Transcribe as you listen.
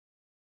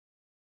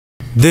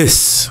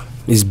This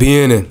is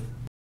BNN.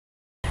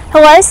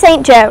 Hello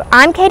St. Joe,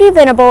 I'm Katie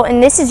Venable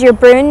and this is your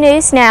BRUIN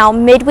News Now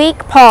Midweek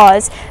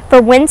Pause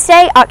for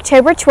Wednesday,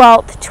 October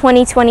 12th,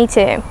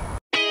 2022.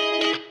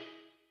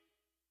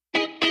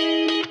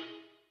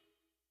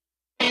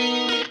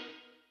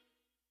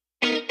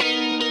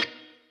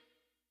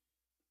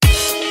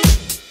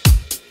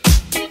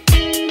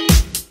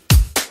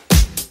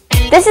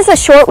 This is a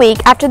short week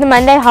after the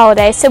Monday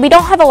holiday, so we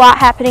don't have a lot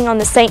happening on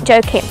the St.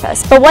 Joe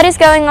campus, but what is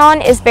going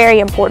on is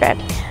very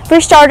important. For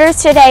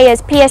starters, today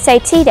is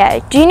PSAT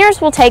Day. Juniors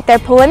will take their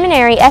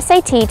preliminary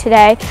SAT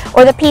today,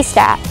 or the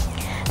PSAT.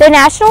 The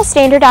National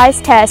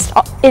Standardized Test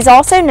is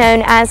also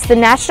known as the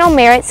National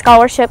Merit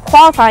Scholarship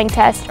Qualifying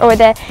Test, or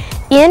the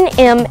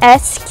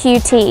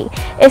NMSQT.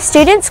 If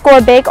students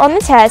score big on the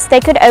test, they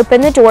could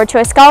open the door to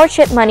a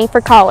scholarship money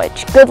for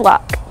college. Good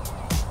luck.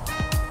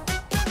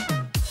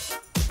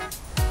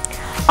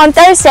 On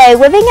Thursday,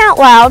 Living Out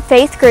Loud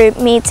Faith Group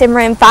meets in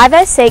room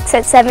 506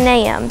 at 7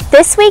 a.m.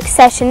 This week's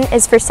session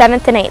is for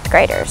 7th and 8th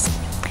graders.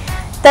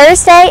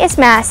 Thursday is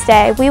Mass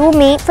Day. We will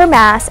meet for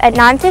Mass at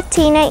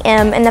 9:15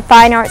 a.m. in the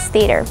Fine Arts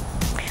Theater.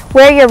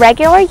 Wear your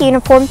regular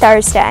uniform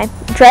Thursday.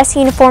 Dress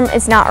uniform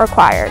is not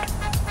required.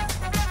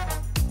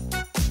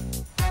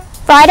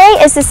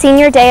 Friday is the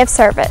Senior Day of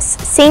Service.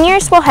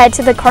 Seniors will head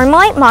to the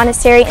Carmelite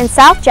Monastery in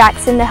South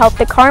Jackson to help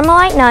the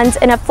Carmelite nuns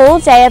in a full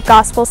day of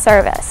gospel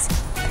service.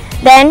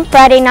 Then,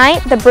 Friday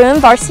night, the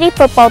BRUIN varsity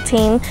football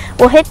team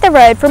will hit the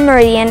road for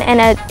Meridian in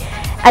a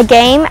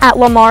game at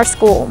Lamar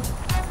School.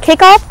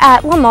 Kickoff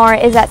at Lamar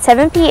is at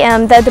 7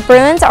 p.m. Though the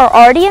Bruins are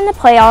already in the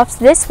playoffs,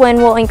 this win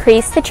will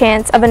increase the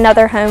chance of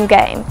another home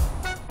game.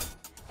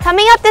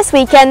 Coming up this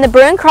weekend, the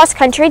BRUIN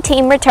cross-country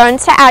team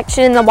returns to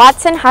action in the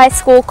Watson High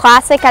School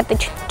Classic at the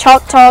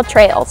Choctaw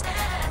Trails.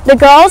 The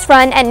girls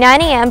run at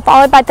 9 a.m.,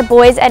 followed by the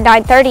boys at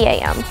 9:30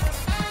 a.m.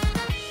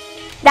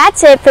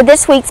 That's it for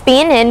this week's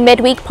BNN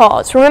Midweek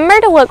Pause.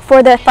 Remember to look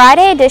for the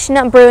Friday edition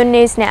of BRUIN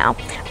News Now.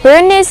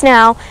 BRUIN News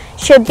Now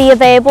should be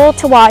available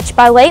to watch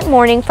by late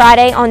morning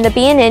Friday on the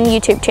BNN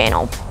YouTube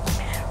channel.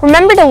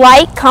 Remember to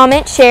like,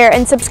 comment, share,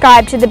 and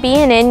subscribe to the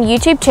BNN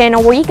YouTube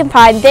channel where you can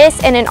find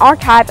this and an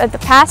archive of the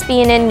past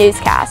BNN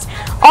newscasts.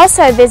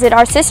 Also visit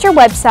our sister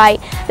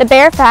website, The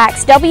Bear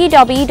Facts,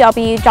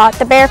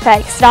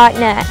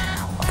 www.thebearfacts.net,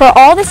 for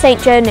all the St.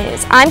 Joe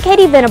news. I'm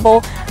Katie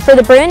Venable for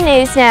the BRUIN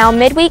News Now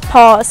Midweek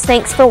Pause.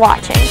 Thanks for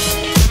watching.